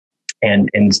And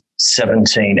in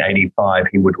 1785,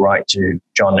 he would write to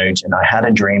John Newton, "I had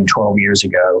a dream 12 years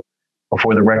ago,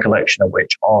 before the recollection of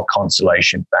which all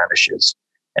consolation vanishes,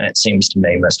 and it seems to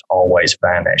me must always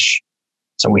vanish."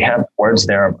 So we have words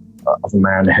there of a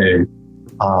man who,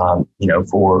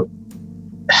 for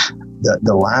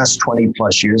the last 20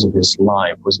 plus years of his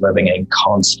life was living in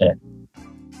constant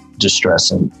distress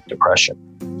and depression.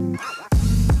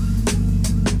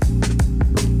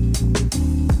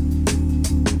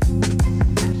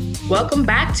 Welcome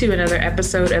back to another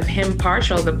episode of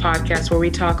Hymnpartial, the podcast where we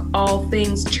talk all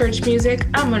things church music.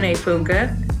 I'm Monet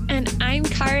Funka. And I'm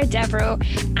Cara Devereaux.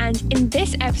 And in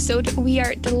this episode, we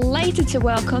are delighted to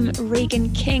welcome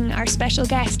Regan King, our special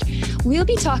guest. We'll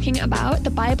be talking about the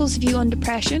Bible's view on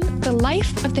depression, the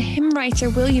life of the hymn writer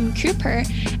William Cowper,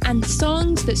 and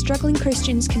songs that struggling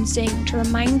Christians can sing to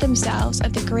remind themselves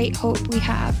of the great hope we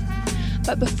have.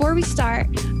 But before we start,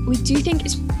 we do think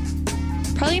it's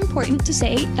probably important to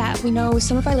say that we know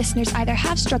some of our listeners either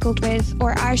have struggled with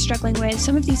or are struggling with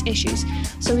some of these issues.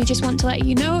 So we just want to let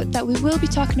you know that we will be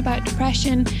talking about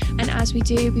depression, and as we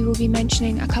do, we will be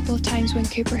mentioning a couple of times when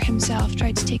Cowper himself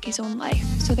tried to take his own life.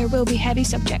 So there will be heavy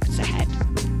subjects ahead.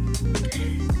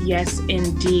 Yes,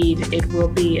 indeed. It will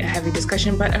be a heavy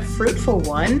discussion, but a fruitful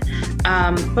one.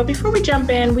 But before we jump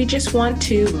in, we just want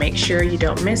to make sure you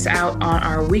don't miss out on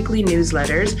our weekly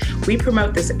newsletters. We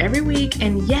promote this every week,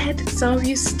 and yet some of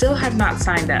you still have not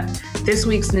signed up. This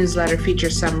week's newsletter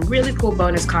features some really cool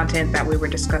bonus content that we were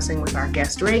discussing with our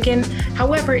guest, Regan.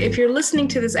 However, if you're listening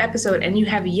to this episode and you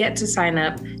have yet to sign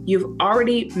up, you've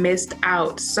already missed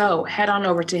out. So head on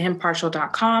over to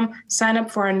hymnpartial.com, sign up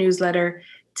for our newsletter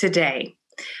today.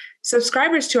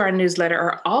 Subscribers to our newsletter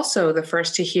are also the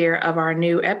first to hear of our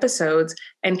new episodes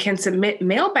and can submit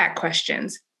mailbag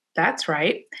questions. That's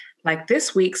right. Like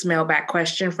this week's mailbag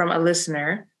question from a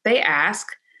listener. They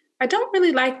ask, "I don't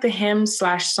really like the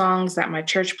hymns/songs that my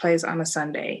church plays on a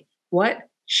Sunday. What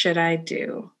should I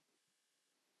do?"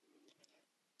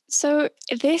 So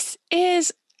this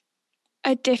is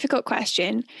a difficult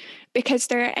question because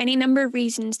there are any number of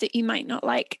reasons that you might not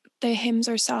like the hymns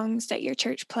or songs that your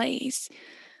church plays.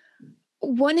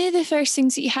 One of the first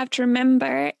things that you have to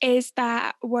remember is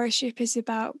that worship is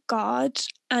about God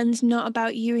and not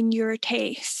about you and your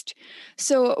taste.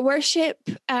 So worship,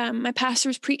 my pastor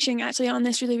was preaching actually on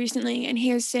this really recently, and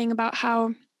he was saying about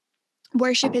how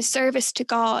worship is service to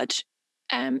God.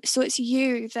 So it's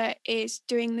you that is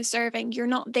doing the serving. You're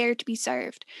not there to be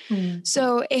served.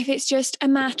 So if it's just a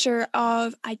matter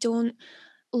of, I don't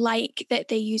like that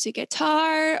they use a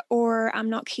guitar, or I'm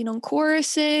not keen on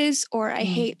choruses, or I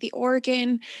hate the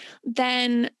organ,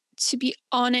 then to be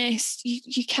honest,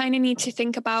 you kind of need to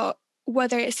think about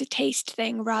whether it's a taste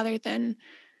thing rather than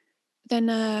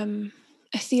a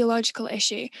theological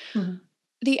issue.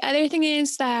 The other thing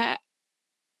is that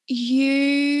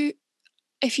if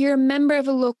you're a member of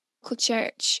a local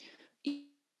church,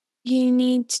 you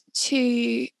need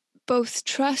to both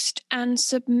trust and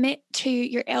submit to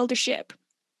your eldership.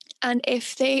 And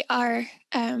if they are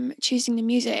choosing the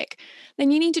music,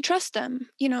 then you need to trust them.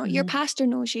 You know, your pastor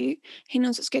knows you. He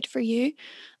knows what's good for you.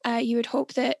 You would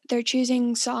hope that they're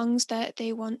choosing songs that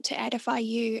they want to edify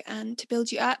you and to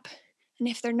build you up. And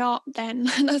if they're not, then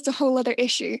that's a whole other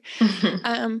issue.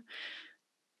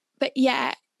 But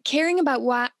yeah, caring about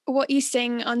what you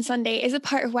sing on Sunday is a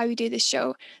part of why we do this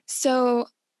show. So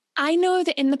I know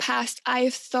that in the past,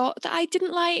 I've thought that I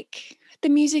didn't like the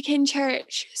music in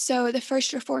church. So the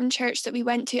first Reformed church that we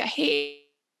went to, I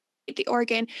hated the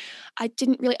organ. I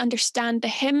didn't really understand the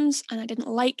hymns and I didn't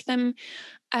like them.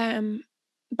 But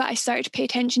I started to pay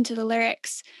attention to the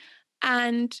lyrics.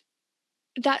 And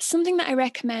that's something that I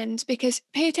recommend, because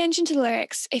pay attention to the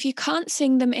lyrics. If you can't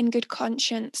sing them in good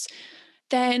conscience,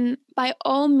 then by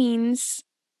all means,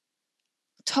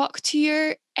 talk to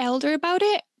your elder about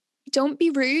it. Don't be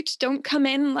rude. Don't come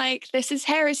in like, this is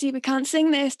heresy, we can't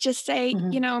sing this. Just say,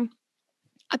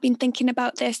 I've been thinking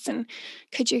about this and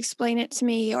could you explain it to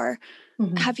me? Or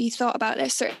have you thought about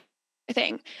this sort of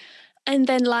thing? And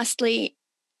then lastly,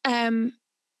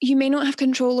 you may not have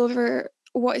control over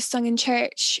what is sung in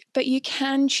church, but you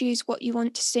can choose what you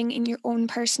want to sing in your own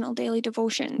personal daily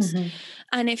devotions.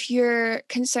 And if you're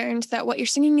concerned that what you're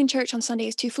singing in church on Sunday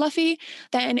is too fluffy,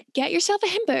 then get yourself a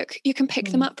hymn book. You can pick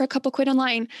them up for a couple quid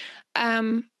online.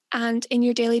 And in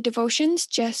your daily devotions,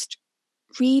 just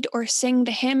read or sing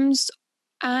the hymns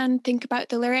and think about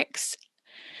the lyrics.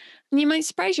 And you might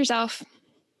surprise yourself.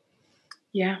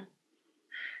 Yeah.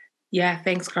 Yeah,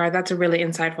 thanks, Gar. That's a really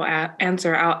insightful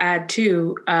answer. I'll add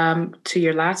to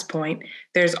your last point.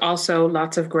 There's also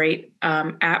lots of great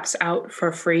apps out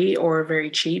for free or very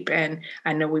cheap. And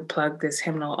I know we plug this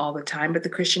hymnal all the time, but the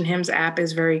Christian Hymns app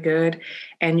is very good,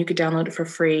 and you could download it for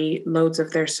free. Loads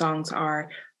of their songs are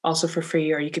also for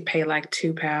free, or you could pay like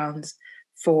 £2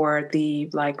 for the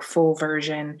like full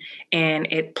version, and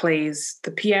it plays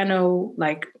the piano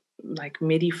like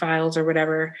MIDI files or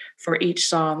whatever for each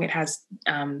song. It has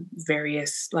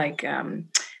various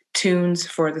tunes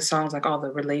for the songs, like all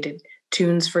the related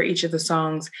tunes for each of the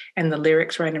songs and the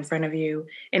lyrics right in front of you.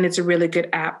 And it's a really good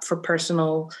app for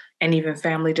personal and even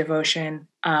family devotion.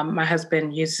 My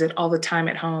husband uses it all the time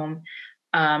at home.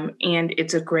 And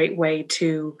it's a great way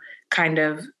to kind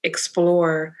of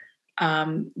explore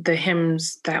the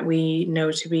hymns that we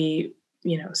know to be,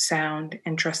 sound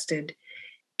and trusted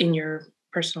in your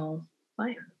personal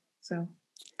life. So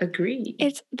agree.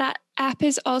 That app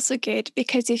is also good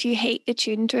because if you hate the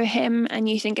tune to a hymn and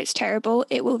you think it's terrible,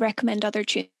 it will recommend other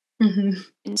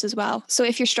tunes as well. So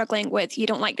if you're struggling with you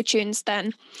don't like the tunes,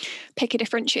 then pick a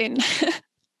different tune.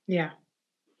 Yeah.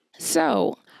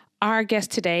 So our guest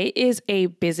today is a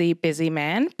busy, busy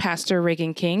man. Pastor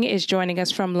Regan King is joining us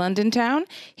from London town.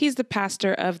 He's the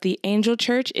pastor of the Angel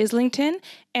Church, Islington,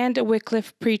 and a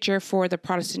Wycliffe preacher for the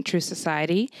Protestant Truth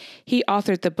Society. He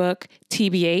authored the book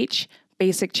TBH,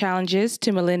 Basic Challenges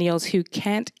to Millennials Who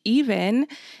Can't Even,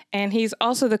 and he's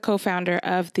also the co-founder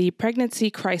of the Pregnancy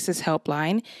Crisis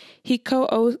Helpline. He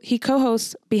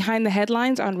co-hosts Behind the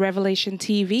Headlines on Revelation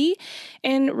TV,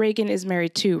 and Regan is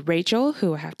married to Rachel,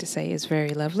 who I have to say is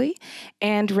very lovely,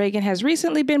 and Regan has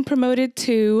recently been promoted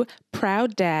to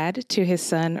proud dad to his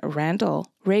son,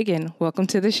 Randall. Regan, welcome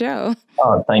to the show.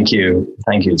 Oh, thank you.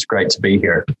 Thank you. It's great to be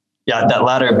here. Yeah, that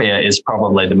latter bit is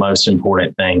probably the most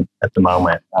important thing at the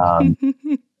moment.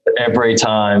 Every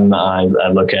time I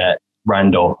look at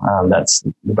Randall, that's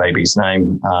the baby's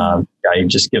name, he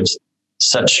just gives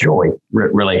such joy,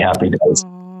 really happy days.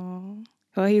 Aww.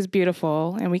 Well, he's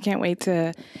beautiful, and we can't wait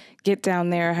to get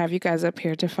down there, have you guys up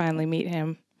here to finally meet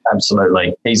him.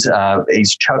 Absolutely. He's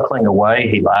chuckling away.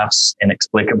 He laughs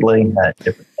inexplicably at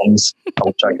different things. I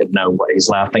wish I could know what he's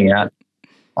laughing at,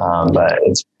 but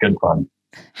it's good fun.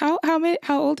 How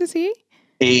old is he?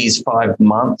 He's 5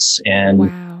 months and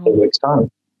 2 weeks time.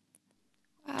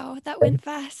 Wow, that went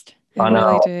fast. I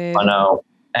know.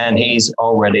 And he's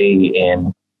already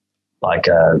in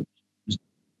I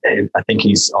think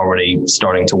he's already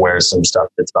starting to wear some stuff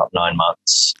that's about 9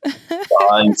 months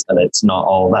size, and it's not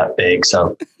all that big.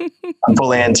 So I'm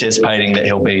fully anticipating that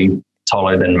he'll be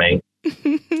taller than me.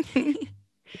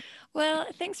 Well,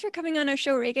 thanks for coming on our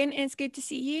show, Regan. It's good to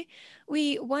see you.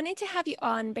 We wanted to have you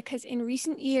on because in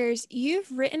recent years,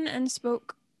 you've written and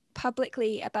spoke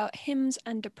publicly about hymns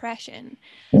and depression.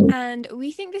 And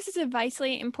we think this is a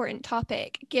vitally important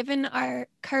topic, given our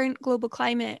current global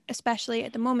climate, especially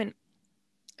at the moment.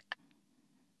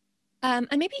 And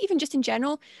maybe even just in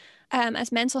general,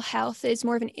 as mental health is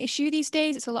more of an issue these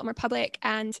days, it's a lot more public.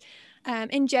 And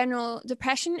in general,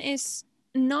 depression is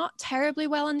not terribly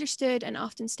well understood and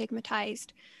often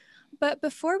stigmatized. But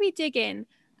before we dig in,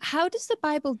 how does the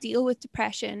Bible deal with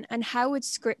depression and how would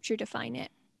Scripture define it?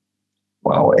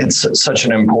 Well, it's such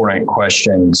an important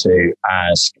question to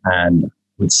ask, and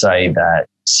would say that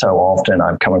so often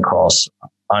I've come across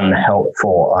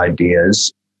unhelpful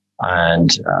ideas and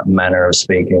manner of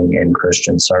speaking in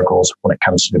Christian circles when it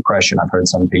comes to depression. I've heard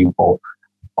some people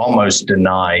almost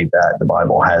deny that the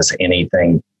Bible has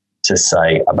anything to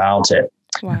say about it.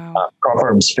 Wow.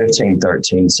 Proverbs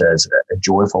 15:13 says, "A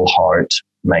joyful heart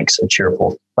makes a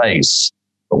cheerful face,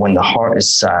 but when the heart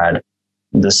is sad,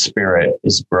 the spirit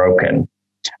is broken."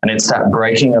 And it's that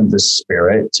breaking of the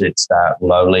spirit. It's that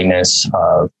lowliness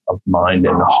of mind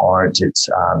and heart. It's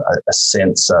a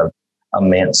sense of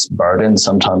immense burden.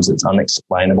 Sometimes it's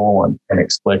unexplainable and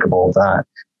inexplicable that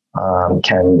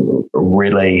can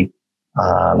really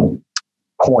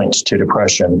point to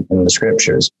depression in the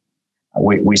scriptures.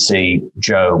 We see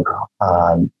Job.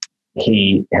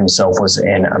 He himself was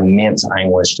in immense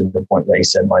anguish to the point that he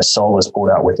said, "My soul is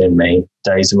poured out within me.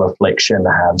 Days of affliction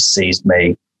have seized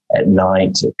me. At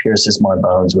night, it pierces my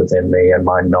bones within me, and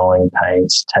my gnawing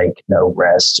pains take no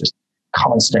rest." Just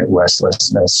constant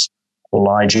restlessness.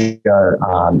 Elijah,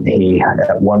 he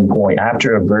at one point,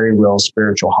 after a very real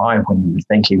spiritual high, when you would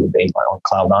think he would be like on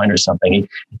cloud nine or something,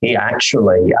 he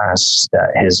actually asked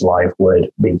that his life would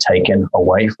be taken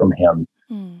away from him.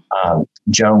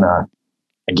 Jonah,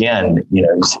 again,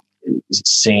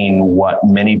 seeing what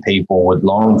many people would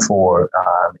long for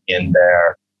in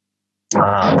their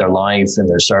life and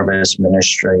their service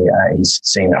ministry. He's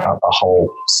seen a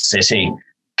whole city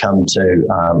come to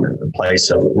a place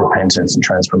of repentance and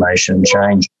transformation and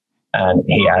change. And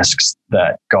he asks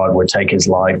that God would take his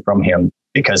life from him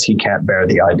because he can't bear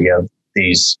the idea of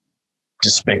these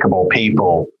despicable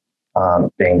people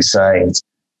being saved.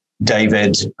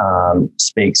 David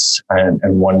speaks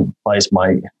in one place,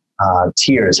 my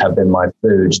tears have been my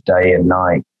food day and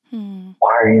night.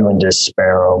 Why are you in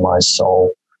despair, O my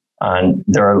soul? And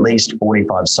there are at least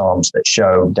 45 Psalms that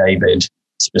show David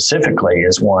specifically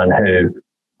as one who,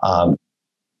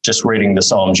 just reading the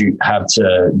Psalms, you have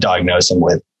to diagnose him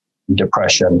with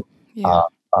depression,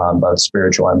 both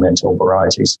spiritual and mental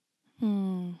varieties.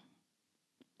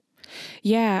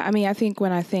 Yeah, I mean, I think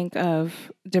when I think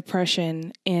of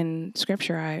depression in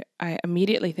Scripture, I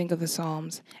immediately think of the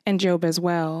Psalms and Job as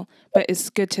well. But it's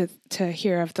good to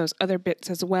hear of those other bits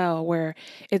as well, where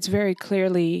it's very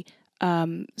clearly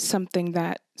something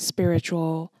that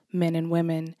spiritual men and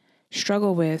women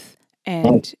struggle with,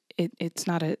 and it's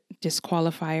not a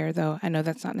disqualifier, though I know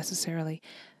that's not necessarily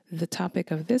the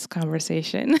topic of this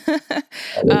conversation.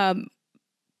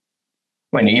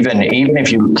 When even if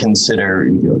you consider,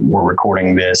 we're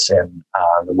recording this in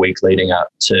the week leading up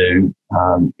to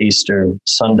Easter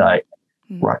Sunday,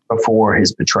 right before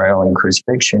his betrayal and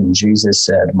crucifixion, Jesus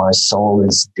said, "My soul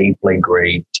is deeply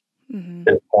grieved to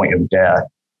the point of death."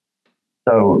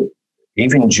 So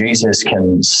even Jesus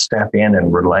can step in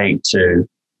and relate to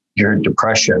your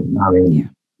depression. I mean,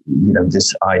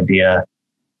 this idea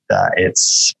that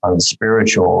it's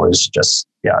unspiritual is just,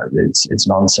 it's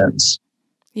nonsense.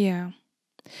 Yeah.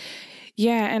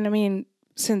 Yeah. And I mean,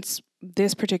 since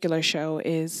this particular show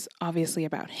is obviously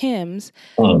about hymns,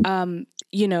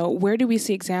 where do we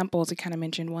see examples? I kind of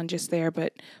mentioned one just there,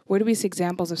 but where do we see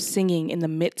examples of singing in the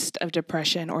midst of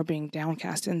depression or being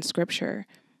downcast in Scripture?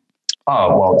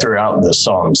 Oh, well, throughout the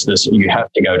Psalms, you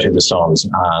have to go to the Psalms.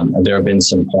 There have been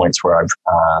some points where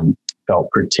I've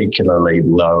felt particularly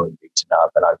low and beaten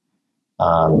up,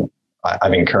 and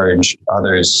I've encouraged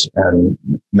others in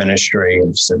ministry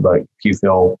and said, look, if you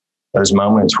feel those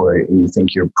moments where you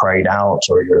think you're prayed out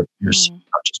or you're just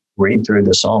read through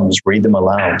the Psalms, read them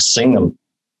aloud, sing them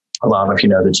aloud if you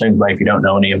know the tunes. But if you don't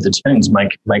know any of the tunes,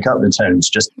 make up the tunes.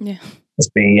 Just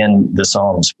be in the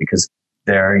Psalms, because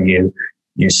there you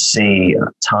see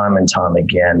time and time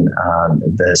again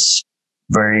this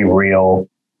very real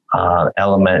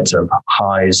element of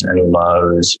highs and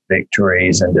lows,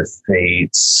 victories and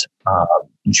defeats,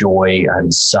 joy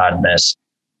and sadness,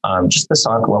 just the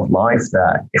cycle of life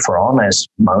that, if we're honest,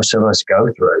 most of us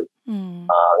go through.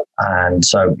 And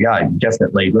so,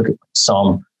 definitely look at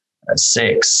Psalm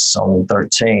 6, Psalm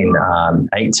 13,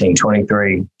 18,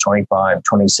 23, 25,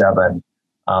 27.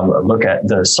 Look at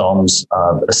the Psalms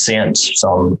of Ascent,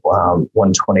 Psalm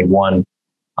 121,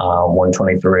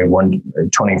 123,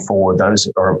 124.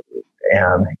 Those are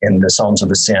in the Psalms of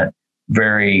Ascent,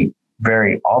 very,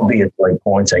 very obviously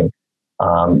pointing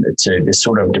to this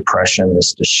sort of depression,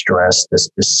 this distress, this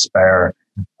despair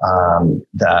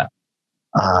that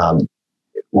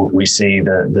we see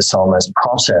the psalmist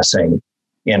processing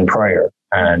in prayer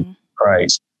and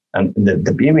praise. And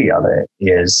the beauty of it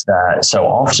is that so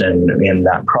often in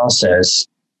that process,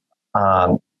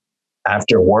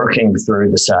 after working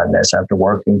through the sadness, after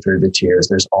working through the tears,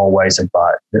 there's always a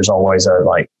but. There's always a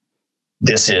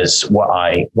this is what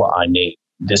I need.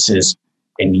 This is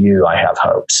in you I have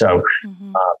hope. So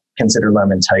consider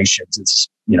Lamentations. It's,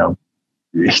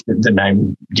 the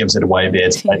name gives it away a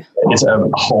bit. It's a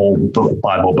whole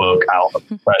Bible book out of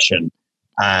depression.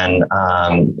 And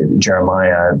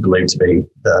Jeremiah, believed to be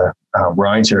the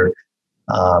writer,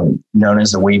 known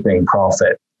as the weeping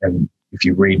prophet. And if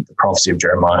you read the prophecy of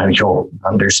Jeremiah, you'll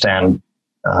understand,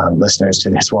 listeners to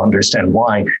this will understand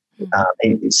why.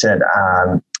 He said,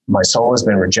 my soul has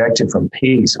been rejected from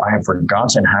peace. I have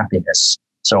forgotten happiness.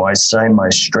 So I say my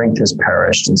strength has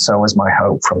perished, and so is my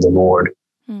hope from the Lord.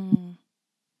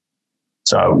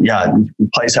 So,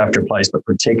 place after place, but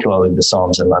particularly the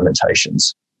Psalms and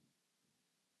Lamentations.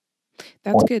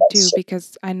 That's good too,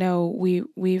 because I know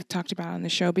we've talked about it on the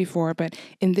show before, but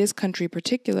in this country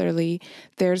particularly,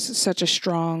 there's such a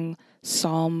strong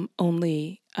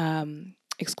psalm-only,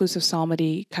 exclusive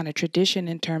psalmody kind of tradition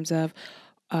in terms of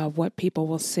what people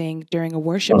will sing during a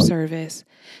worship service.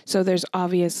 So there's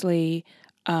obviously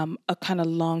a kind of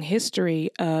long history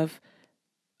of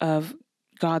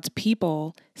God's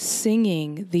people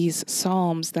singing these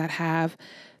psalms that have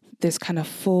this kind of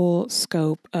full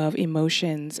scope of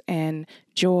emotions and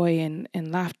joy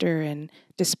and laughter and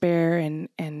despair and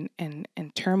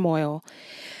turmoil.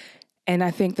 And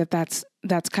I think that's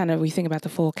kind of, we think about the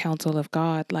full counsel of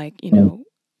God,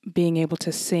 being able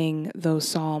to sing those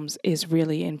psalms is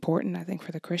really important, I think,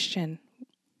 for the Christian.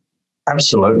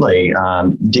 Absolutely.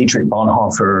 Dietrich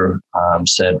Bonhoeffer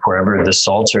said, wherever the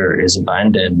Psalter is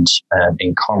abandoned, an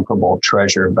incomparable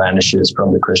treasure vanishes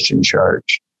from the Christian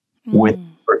church. With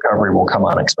recovery will come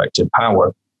unexpected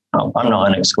power. I'm not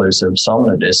an exclusive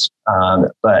psalmodist,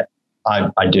 but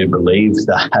I do believe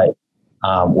that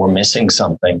we're missing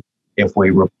something if we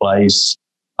replace,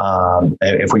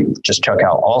 if we just chuck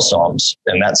out all psalms.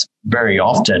 And that's very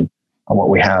often what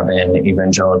we have in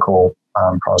evangelical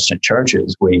Protestant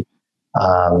churches. We've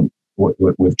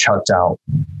chucked out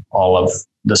all of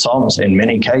the psalms in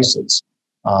many cases.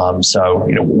 So,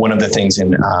 one of the things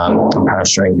in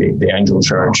pastoring the Angel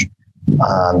Church,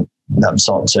 that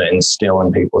sought to instill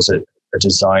in people is a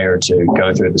desire to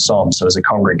go through the Psalms. So as a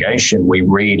congregation, we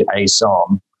read a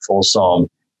psalm, full psalm,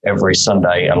 every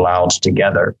Sunday aloud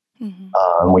together.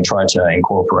 We try to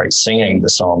incorporate singing the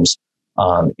Psalms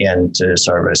into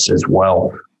service as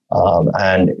well.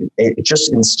 And it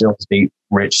just instills deep,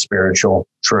 rich spiritual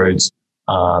truths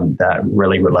that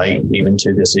really relate even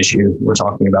to this issue we're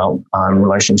talking about in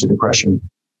relation to depression.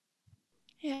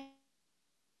 Yeah,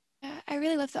 I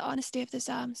really love the honesty of the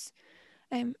Psalms.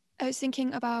 I was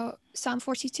thinking about Psalm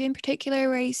 42 in particular,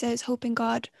 where he says, "Hope in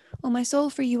God, O my soul,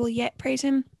 for you will yet praise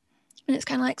him." And it's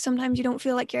kind of like sometimes you don't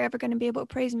feel like you're ever going to be able to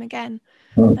praise him again,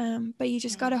 but you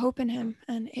just got to hope in him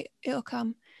and it'll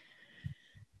come.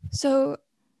 So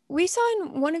we saw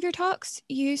in one of your talks,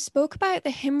 you spoke about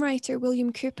the hymn writer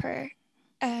William Cowper.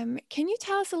 Can you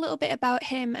tell us a little bit about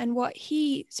him and what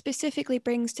he specifically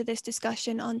brings to this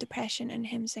discussion on depression and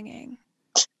hymn singing?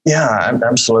 Yeah,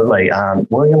 absolutely.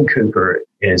 William Cowper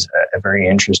is a very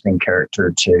interesting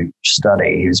character to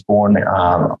study. He was born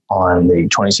on the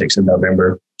 26th of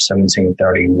November,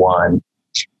 1731,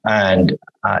 and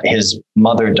his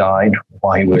mother died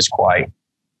while he was quite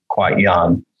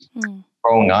young.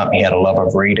 Growing up, he had a love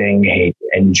of reading. He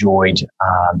enjoyed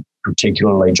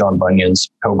particularly John Bunyan's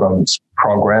Pilgrim's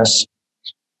Progress.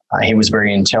 He was a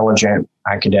very intelligent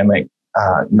academic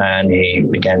man. He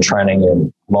began training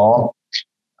in law.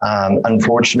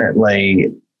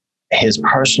 Unfortunately, his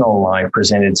personal life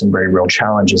presented some very real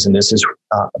challenges, and this is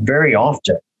very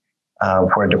often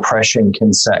where depression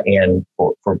can set in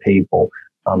for people.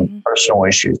 Personal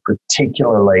issues,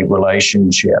 particularly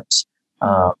relationships,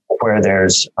 where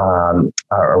there's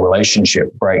a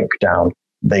relationship breakdown.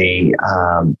 The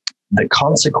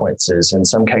consequences in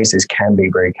some cases can be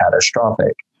very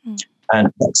catastrophic,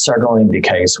 and that's certainly the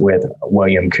case with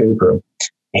William Cowper.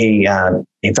 He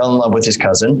fell in love with his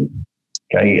cousin.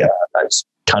 Okay, that's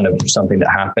kind of something that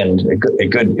happened a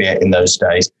good bit in those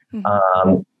days,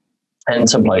 and in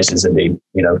some places indeed,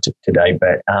 today.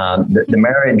 But the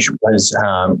marriage was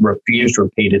refused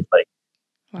repeatedly.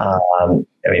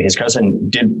 His cousin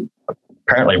did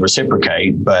apparently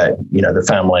reciprocate, but the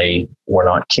family were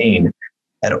not keen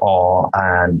at all,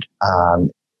 and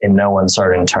in no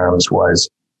uncertain terms was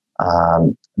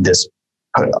this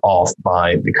put off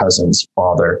by the cousin's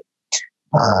father.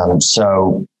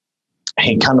 So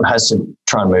he kind of has to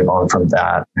try and move on from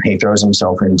that. He throws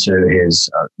himself into his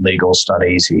legal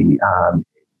studies. He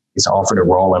is offered a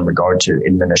role in regard to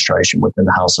administration within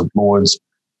the House of Lords.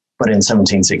 But in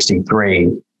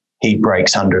 1763, he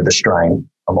breaks under the strain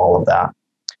of all of that.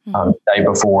 The day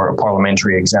before a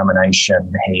parliamentary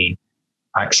examination, he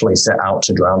actually set out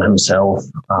to drown himself,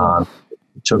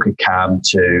 took a cab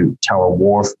to Tower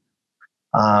Wharf.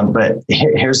 But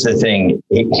here's the thing.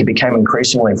 He became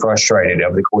increasingly frustrated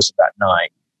over the course of that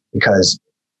night because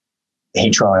he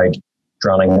tried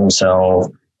drowning himself.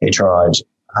 He tried,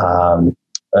 and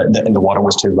the water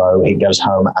was too low. He goes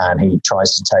home and he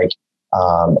tries to take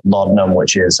laudanum,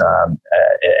 which is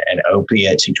an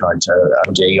opiate. He tried to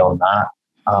OD on that.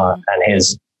 And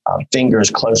his fingers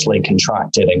closely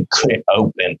contracted and couldn't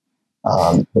open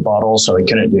the bottle, so he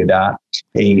couldn't do that.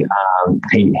 He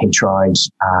tried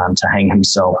to hang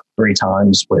himself 3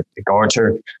 times with the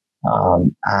garter.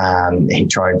 He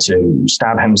tried to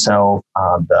stab himself.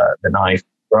 The knife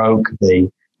broke.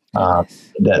 The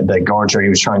garter he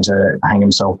was trying to hang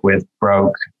himself with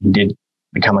broke. He did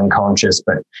become unconscious,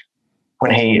 but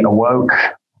when he awoke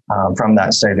from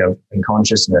that state of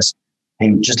unconsciousness,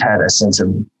 he just had a sense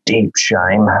of deep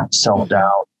shame,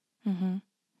 self-doubt.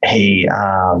 He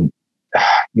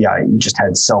just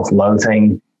had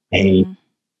self-loathing. He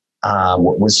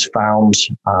was found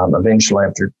eventually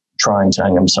after trying to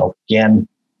hang himself again.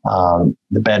 The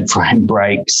bed frame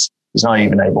breaks. He's not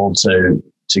even able to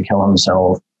kill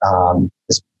himself.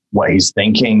 Is what he's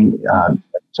thinking.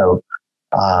 So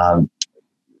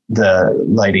the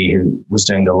lady who was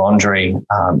doing the laundry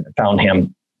found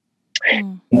him.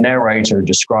 Narrator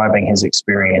describing his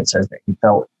experience as that he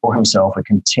felt for himself a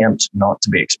contempt not to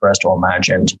be expressed or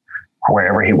imagined.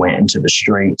 wherever he went into the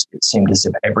street, it seemed as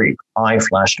if every eye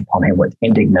flashed upon him with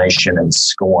indignation and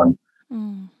scorn.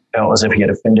 Felt as if he had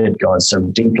offended God so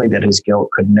deeply that his guilt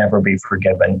could never be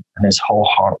forgiven, and his whole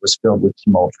heart was filled with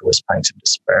tumultuous pangs of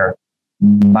despair.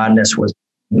 Madness was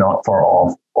not far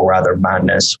off, or rather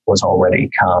madness was already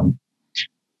come.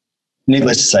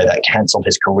 Needless to say, that canceled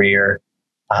his career,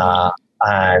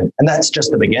 and that's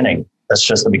just the beginning. That's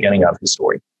just the beginning of his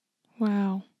story.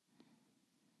 Wow.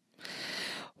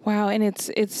 And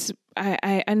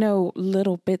I know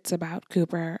little bits about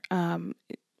Cowper.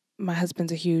 My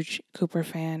husband's a huge Cowper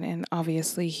fan, and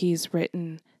obviously he's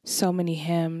written so many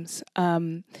hymns.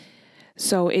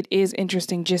 So it is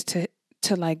interesting just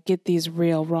to like get these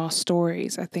real raw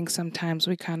stories. I think sometimes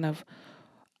we kind of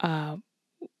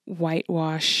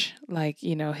whitewash, like,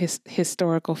 you know, his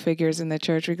historical figures in the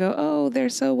church. We go, oh, they're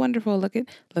so wonderful. Look at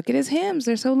his hymns.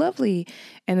 They're so lovely.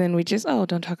 And then we just,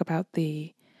 don't talk about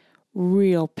the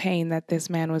real pain that this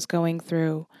man was going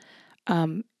through.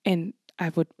 And I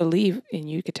would believe, and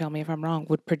you could tell me if I'm wrong,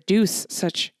 would produce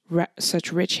such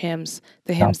rich hymns.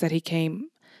 The hymns that he came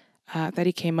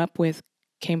up with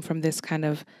came from this kind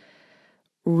of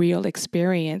real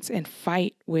experience and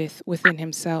fight within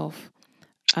himself,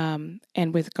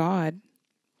 and with God.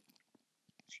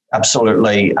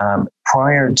 Absolutely.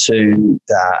 Prior to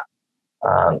that,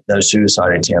 those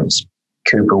suicide attempts,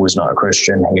 Cowper was not a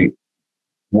Christian. He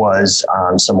was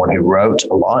someone who wrote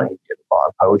a lot. He did a lot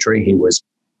of poetry. He was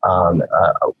a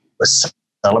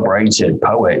celebrated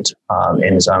poet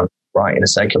in his own right, in a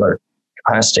secular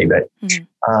capacity. But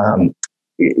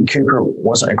Cowper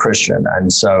wasn't a Christian,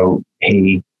 and so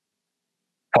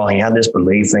while he had this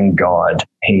belief in God,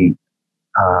 he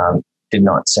did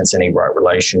not sense any right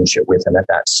relationship with him at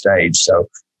that stage. So,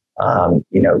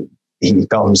 he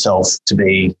felt himself to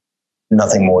be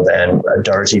nothing more than a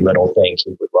dirty little thing,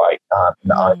 he would write, in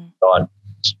the eyes of God.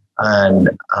 And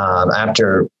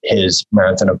after his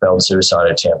marathon of failed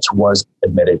suicide attempts, was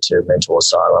admitted to mental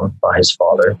asylum by his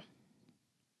father.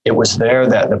 It was there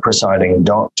that the presiding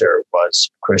doctor was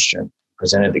Christian,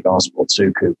 presented the gospel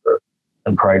to Cowper,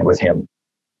 and prayed with him.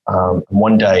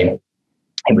 One day,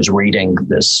 he was reading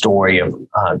the story of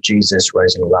Jesus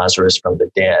raising Lazarus from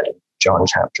the dead, John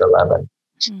chapter 11.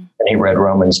 And he read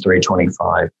Romans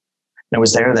 3:25. And it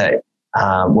was there that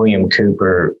William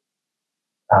Cowper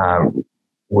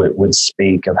would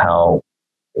speak of how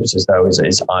it was as though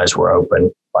his eyes were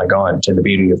opened by God to the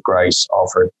beauty of grace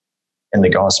offered in the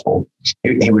gospel.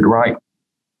 He would write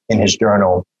in his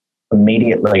journal,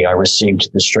 "Immediately I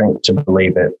received the strength to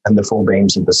believe it, and the full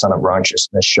beams of the Son of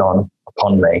Righteousness shone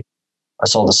upon me. I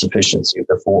saw the sufficiency of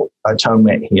the full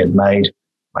atonement he had made,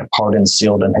 my pardon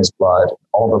sealed in his blood,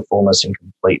 all the fullness and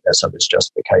completeness of his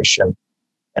justification.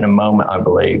 In a moment I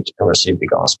believed and received the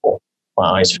gospel.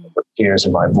 My eyes filled with tears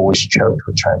and my voice choked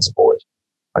with transport.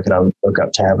 I could only look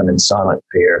up to heaven in silent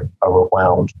fear,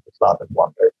 overwhelmed with love and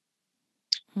wonder."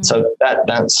 So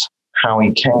that's how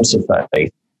he came to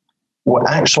faith. What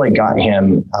actually got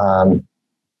him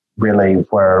really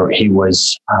where he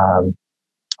was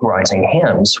writing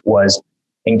hymns was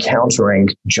encountering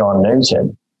John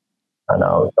Newton. I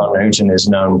know John Newton is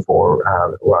known for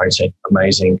writing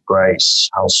Amazing Grace,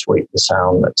 How Sweet the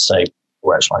Sound That Saved a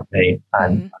Wretch Like Me,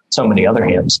 and so many other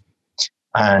hymns.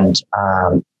 And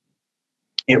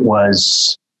it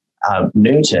was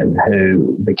Newton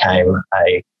who became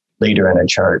a leader in a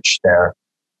church there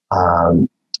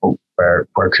where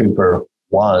Cowper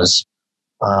was.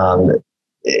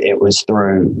 It was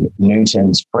through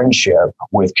Newton's friendship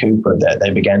with Cowper that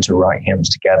they began to write hymns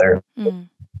together,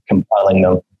 compiling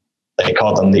them. They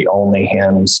called them the Only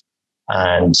Hymns.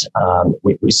 And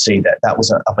we see that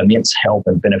was of immense help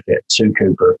and benefit to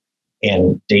Cowper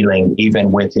in dealing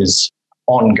even with his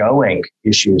ongoing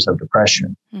issues of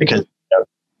depression. Because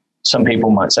some people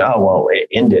might say, oh, well,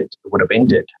 it would have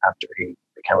ended after he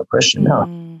became a Christian. No,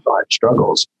 he had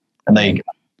struggles. And they,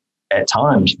 at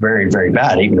times, very, very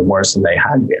bad, even worse than they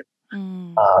had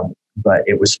been. But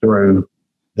it was through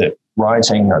the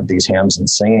writing of these hymns and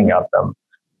singing of them,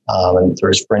 and through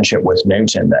his friendship with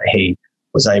Newton, that he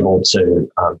was able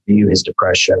to view his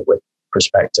depression with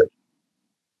perspective.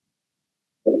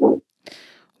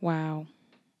 Wow.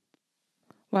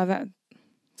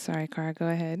 Sorry, Cara, go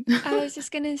ahead. I was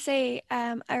just going to say,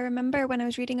 I remember when I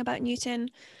was reading about Newton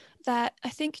that I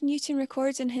think Newton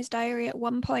records in his diary at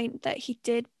one point that he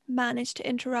did manage to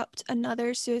interrupt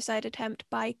another suicide attempt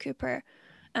by Cowper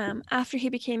after he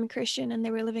became a Christian and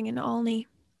they were living in Olney.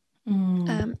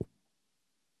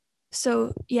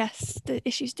 So yes, the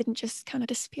issues didn't just kind of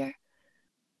disappear.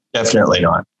 Definitely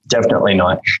not.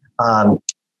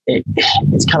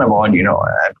 It's kind of odd,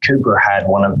 Cowper had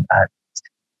one of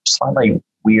slightly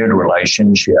weird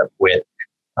relationship with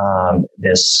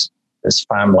this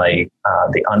family,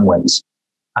 the Unwins,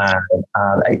 and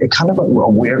a kind of a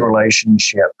weird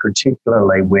relationship,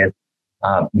 particularly with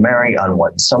Mary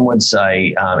Unwin. Some would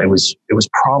say it was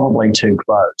probably too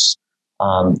close.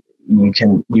 You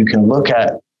can look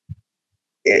at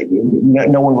it,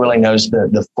 no one really knows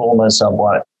the fullness of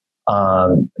what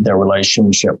their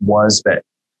relationship was, but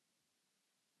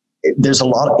there's a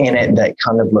lot in it that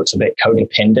kind of looks a bit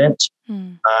codependent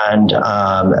and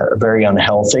very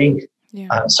unhealthy.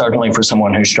 Yeah. Certainly for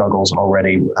someone who struggles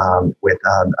already with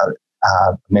a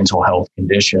mental health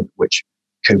condition, which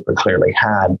Cowper clearly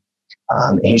had.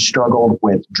 He struggled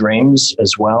with dreams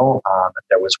as well.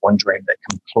 There was one dream that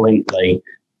completely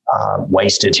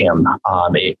wasted him.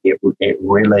 It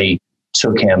really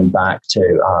took him back to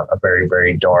a very,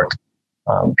 very dark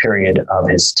period of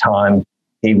his time.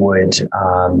 He would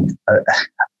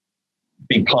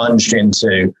be plunged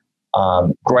into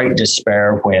great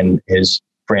despair when his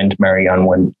friend Mary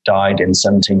Unwin died in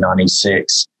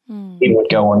 1796. He would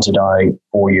go on to die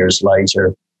 4 years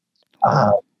later.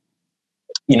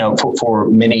 For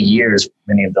many years,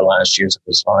 many of the last years of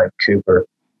his life, Cowper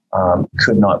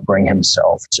could not bring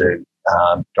himself to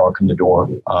darken the door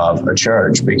of a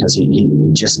church because he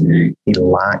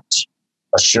lacked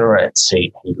assurance.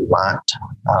 He lacked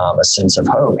a sense of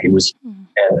hope. He was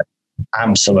in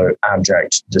absolute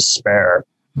abject despair.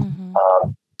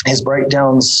 His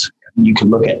breakdowns, you could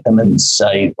look at them and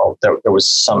say, well, there was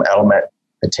some element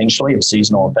potentially of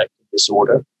seasonal affective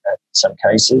disorder in some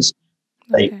cases.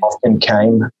 They often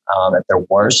came at their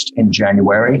worst in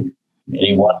January.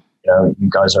 Anyone, you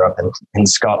guys are up in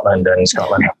Scotland, and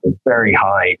Scotland has a very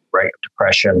high rate of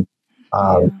depression,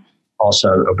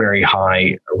 also a very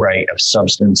high rate of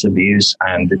substance abuse,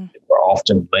 and they were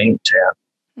often linked to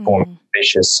form a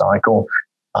vicious cycle.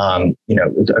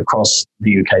 Across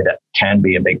the UK, that can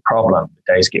be a big problem.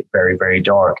 The days get very, very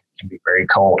dark. It can be very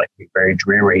cold. It can be very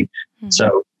dreary.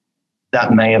 So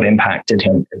that may have impacted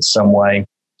him in some way,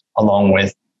 along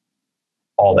with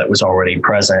all that was already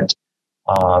present.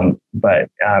 But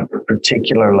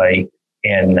particularly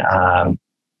in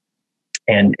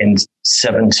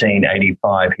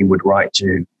 1785, he would write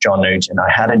to John Newton, "I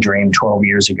had a dream 12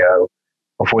 years ago,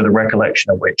 before the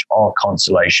recollection of which all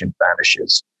consolation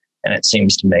vanishes, and it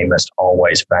seems to me must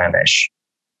always vanish."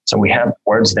 So we have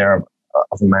words there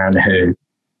of a man who,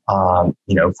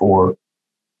 for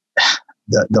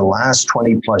the last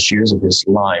 20 plus years of his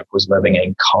life was living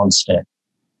in constant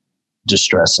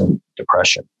distress and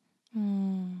depression.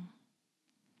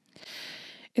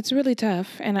 It's really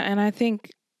tough. And I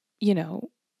think,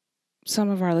 some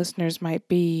of our listeners might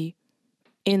be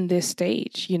in this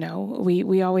stage.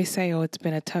 We always say, oh, it's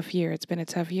been a tough year. It's been a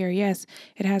tough year. Yes,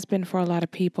 it has been for a lot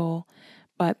of people,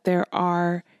 but there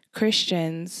are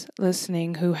Christians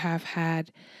listening who have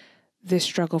had this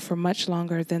struggle for much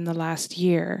longer than the last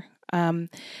year.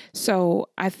 So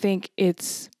I think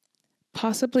it's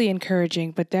possibly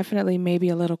encouraging, but definitely maybe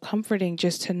a little comforting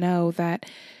just to know that,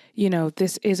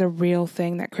 this is a real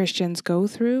thing that Christians go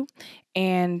through.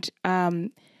 And,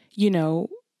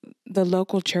 the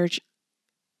local church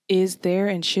is there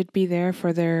and should be there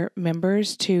for their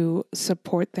members to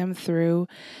support them through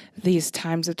these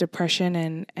times of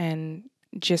depression and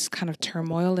just kind of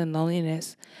turmoil and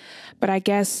loneliness. But I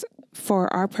guess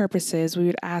for our purposes, we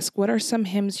would ask, what are some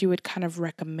hymns you would kind of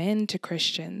recommend to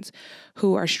Christians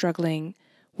who are struggling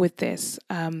with this?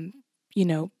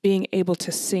 Being able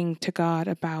to sing to God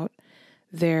about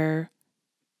their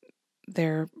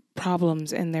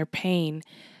problems and their pain,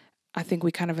 I think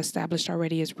we kind of established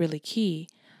already is really key.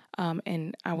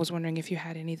 And I was wondering if you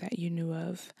had any that you knew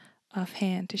of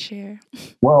offhand to share.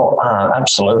 Well,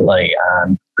 absolutely.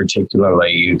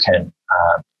 Particularly, you can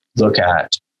look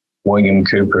at William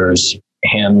Cowper's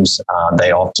hymns.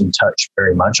 They often touch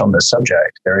very much on the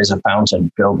subject. There is a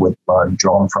fountain filled with blood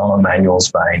drawn from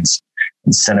Emmanuel's veins,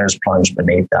 and sinners plunged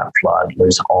beneath that flood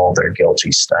lose all their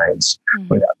guilty stains.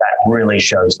 That really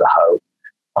shows the hope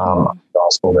of the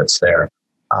gospel that's there.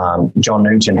 John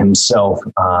Newton himself,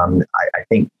 I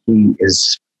think he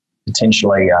is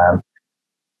potentially a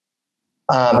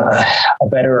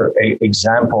better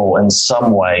example in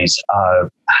some ways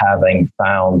of having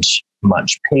found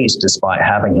much peace despite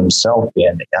having himself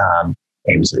been.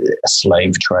 He was a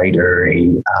slave trader.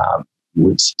 He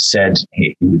would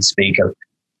speak of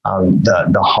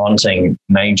the haunting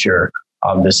nature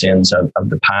of the sins of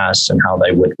the past and how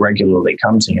they would regularly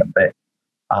come to him. But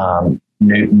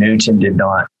Newton did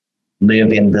not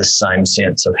live in the same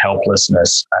sense of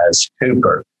helplessness as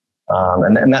Cowper.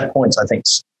 And that points, I think,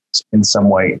 in some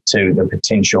way to the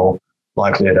potential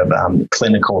likelihood of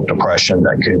clinical depression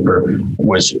that Cooper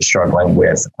was struggling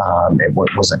with. It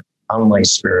wasn't only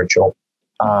spiritual.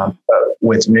 But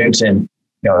with Newton,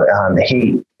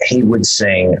 he would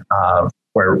sing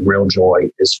where real joy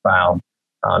is found.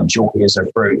 Joy is a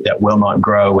fruit that will not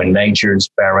grow in nature's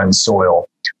barren soil.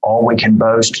 All we can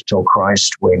boast till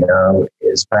Christ we know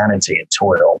is vanity and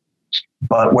toil.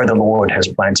 But where the Lord has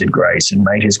planted grace and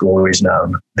made his glories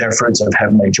known, their fruits of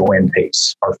heavenly joy and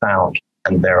peace are found,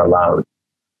 and there alone.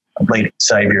 A bleeding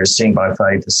Savior is seen by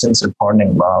faith, a sense of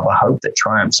pardoning love, a hope that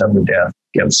triumphs over death,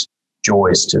 gives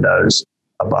joys to those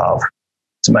above.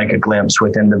 To make a glimpse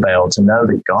within the veil, to know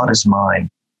that God is mine,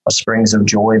 are springs of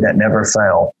joy that never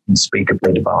fail,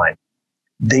 unspeakably divine.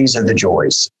 These are the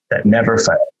joys that never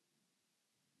fail.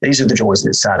 These are the joys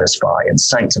that satisfy and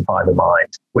sanctify the mind,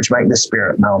 which make the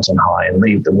spirit mountain high and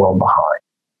leave the world behind.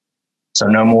 So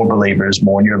no more believers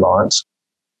mourn your lot,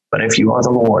 but if you are the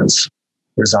Lord's,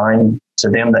 resign to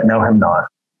them that know him not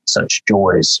such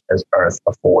joys as earth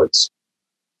affords.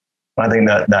 I think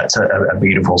that's a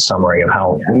beautiful summary of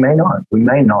how we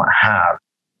may not have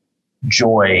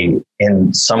joy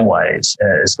in some ways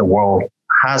as the world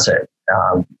has it.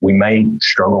 We may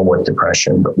struggle with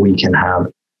depression, but we can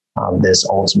have this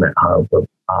ultimate hope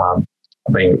of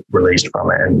being released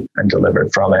from it and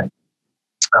delivered from it.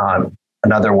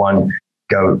 Another one,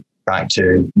 go back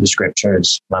to the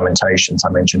scriptures, Lamentations I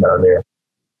mentioned earlier.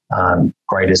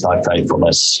 Great is thy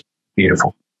faithfulness,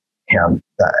 beautiful hymn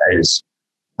that is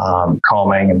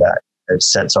calming and that it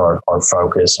sets our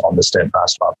focus on the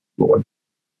steadfast love of the Lord.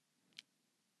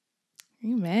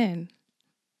 Amen.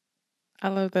 I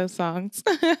love those songs.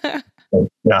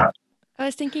 Yeah. I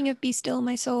was thinking of Be Still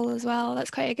My Soul as well. That's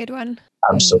quite a good one.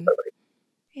 Absolutely.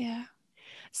 Yeah.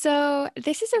 So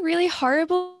this is a really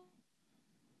horrible,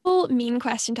 mean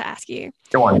question to ask you.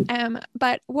 Go on.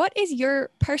 But what is your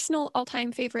personal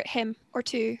all-time favorite hymn, or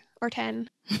 2 or 10?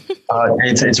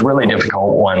 It's a really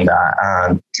difficult one.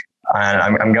 And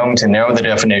I'm going to narrow the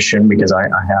definition because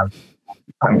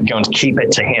I'm going to keep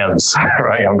it to hymns,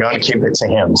 right? I'm going to keep it to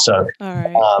hymns. So all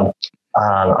right.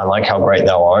 I like How Great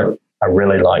Thou Art. I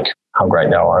really like How Great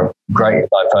Thou Art. Great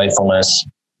Thy Faithfulness.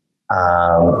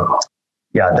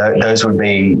 Those would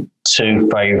be 2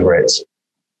 favorites.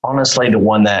 Honestly, the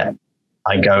one that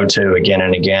I go to again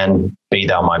and again, Be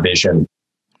Thou My Vision.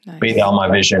 Nice. Be Thou My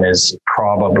Vision is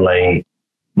probably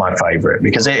my favorite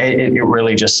because it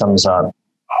really just sums up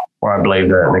where I believe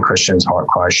that the Christian's heart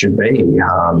cry should be.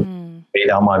 Be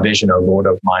Thou my vision, O Lord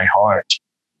of my heart.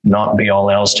 Not be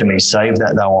all else to me, save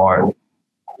that Thou art.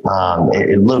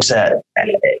 It looks at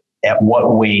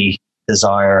what we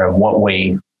desire and what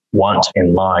we want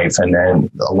in life, and then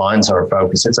aligns our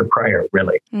focus. It's a prayer,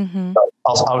 really. Mm-hmm.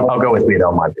 So I'll go with Be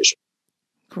Thou my vision.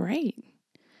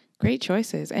 Great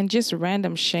choices. And just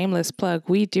random shameless plug,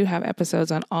 we do have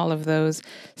episodes on all of those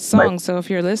songs. Right. So if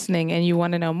you're listening and you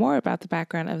want to know more about the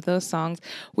background of those songs,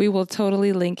 we will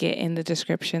totally link it in the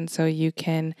description so you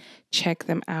can check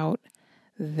them out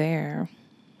there.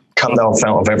 Come Thou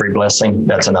Fount of Every Blessing.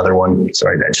 That's another one.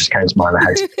 Sorry, that just came to mind. I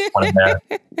had to put one in there.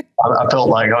 I felt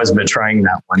like I was betraying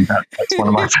that one. That's one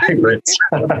of my favorites.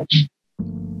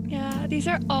 Yeah, these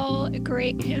are all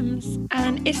great hymns,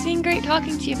 and it's been great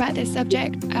talking to you about this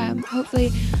subject.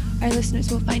 Hopefully our listeners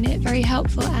will find it very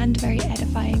helpful and very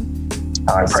edifying.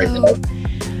 I pray so.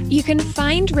 You can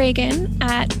find Regan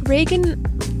at Regan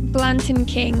Blanton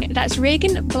King. That's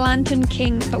Regan Blanton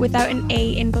King, but without an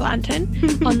A in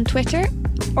Blanton, on Twitter.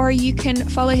 Or you can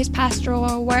follow his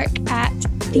pastoral work at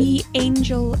The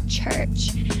Angel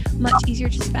Church. Much easier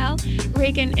to spell.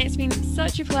 Regan, it's been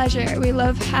such a pleasure. We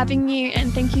love having you,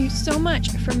 and thank you so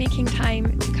much for making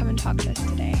time to come and talk to us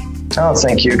today. Oh,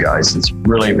 thank you guys. It's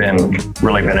really been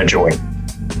a joy.